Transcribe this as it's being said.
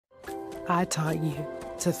I taught you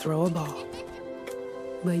to throw a ball.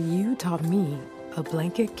 But you taught me a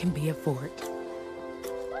blanket can be a fort.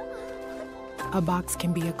 A box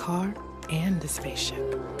can be a car and a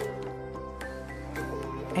spaceship.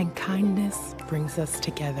 And kindness brings us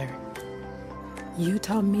together. You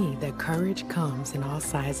taught me that courage comes in all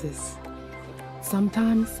sizes.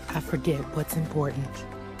 Sometimes I forget what's important.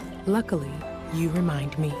 Luckily, you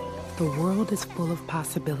remind me the world is full of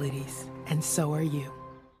possibilities, and so are you.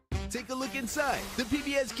 Take a look inside the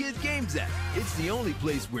PBS Kids Games app. It's the only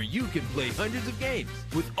place where you can play hundreds of games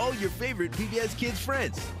with all your favorite PBS Kids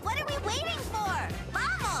friends. What are we waiting for?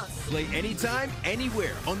 Vamos! Play anytime,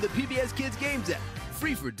 anywhere on the PBS Kids Games app.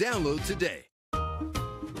 Free for download today.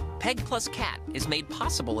 Peg Plus Cat is made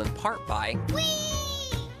possible in part by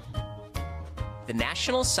the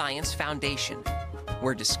National Science Foundation,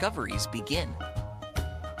 where discoveries begin,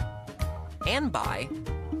 and by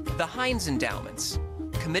the Heinz Endowments,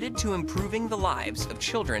 committed to improving the lives of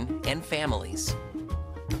children and families,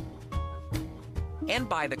 and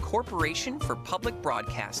by the Corporation for Public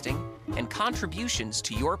Broadcasting and contributions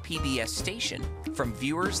to your PBS station from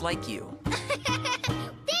viewers like you.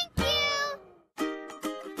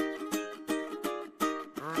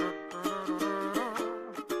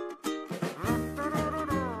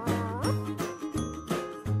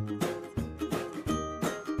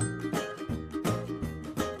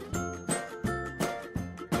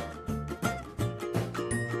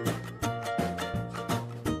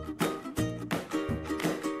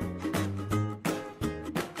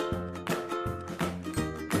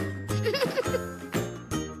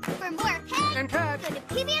 For more Peg, And Ted. go to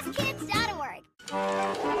pbskids.org.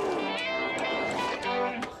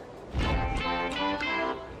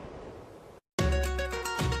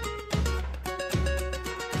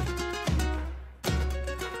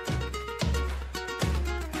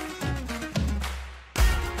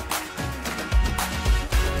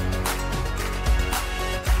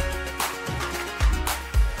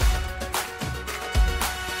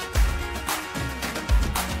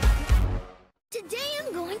 Today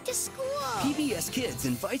I'm going to school. PBS Kids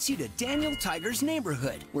invites you to Daniel Tiger's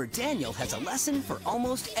neighborhood, where Daniel has a lesson for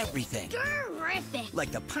almost everything. Terrific.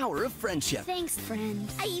 Like the power of friendship, Thanks,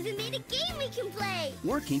 friends. I even made a game we can play.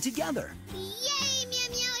 working together, Yay, Meow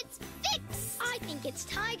Meow, it's fixed. I think it's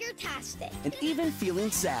Tiger-tastic. and even feeling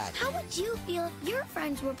sad. How would you feel if your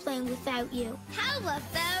friends were playing without you? How about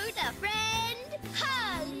a friend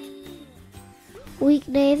hug?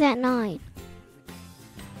 Weekdays at 9.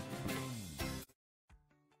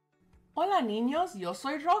 Hola niños, yo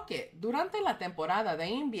soy Roque. Durante la temporada de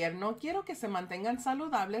invierno quiero que se mantengan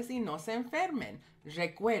saludables y no se enfermen.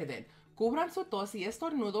 Recuerden, cubran su tos y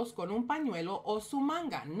estornudos con un pañuelo o su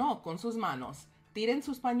manga, no con sus manos. Tiren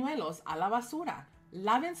sus pañuelos a la basura.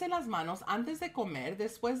 Lávense las manos antes de comer,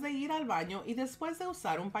 después de ir al baño y después de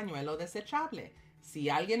usar un pañuelo desechable. Si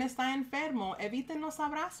alguien está enfermo, eviten los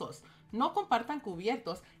abrazos. No compartan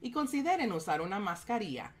cubiertos y consideren usar una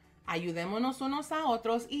mascarilla. Ayudémonos unos a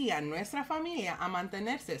otros y a nuestra familia a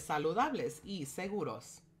mantenerse saludables y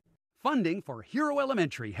seguros. Funding for Hero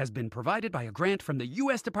Elementary has been provided by a grant from the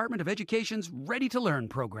U.S. Department of Education's Ready to Learn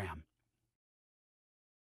program.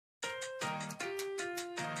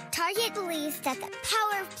 Target believes that the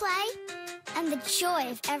power of play and the joy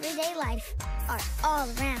of everyday life are all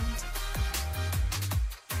around.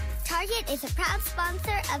 Target is a proud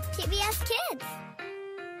sponsor of PBS Kids.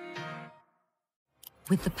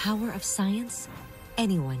 With the power of science,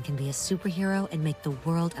 anyone can be a superhero and make the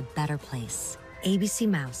world a better place. ABC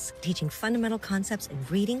Mouse, teaching fundamental concepts in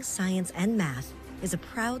reading, science, and math, is a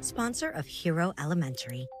proud sponsor of Hero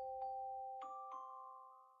Elementary.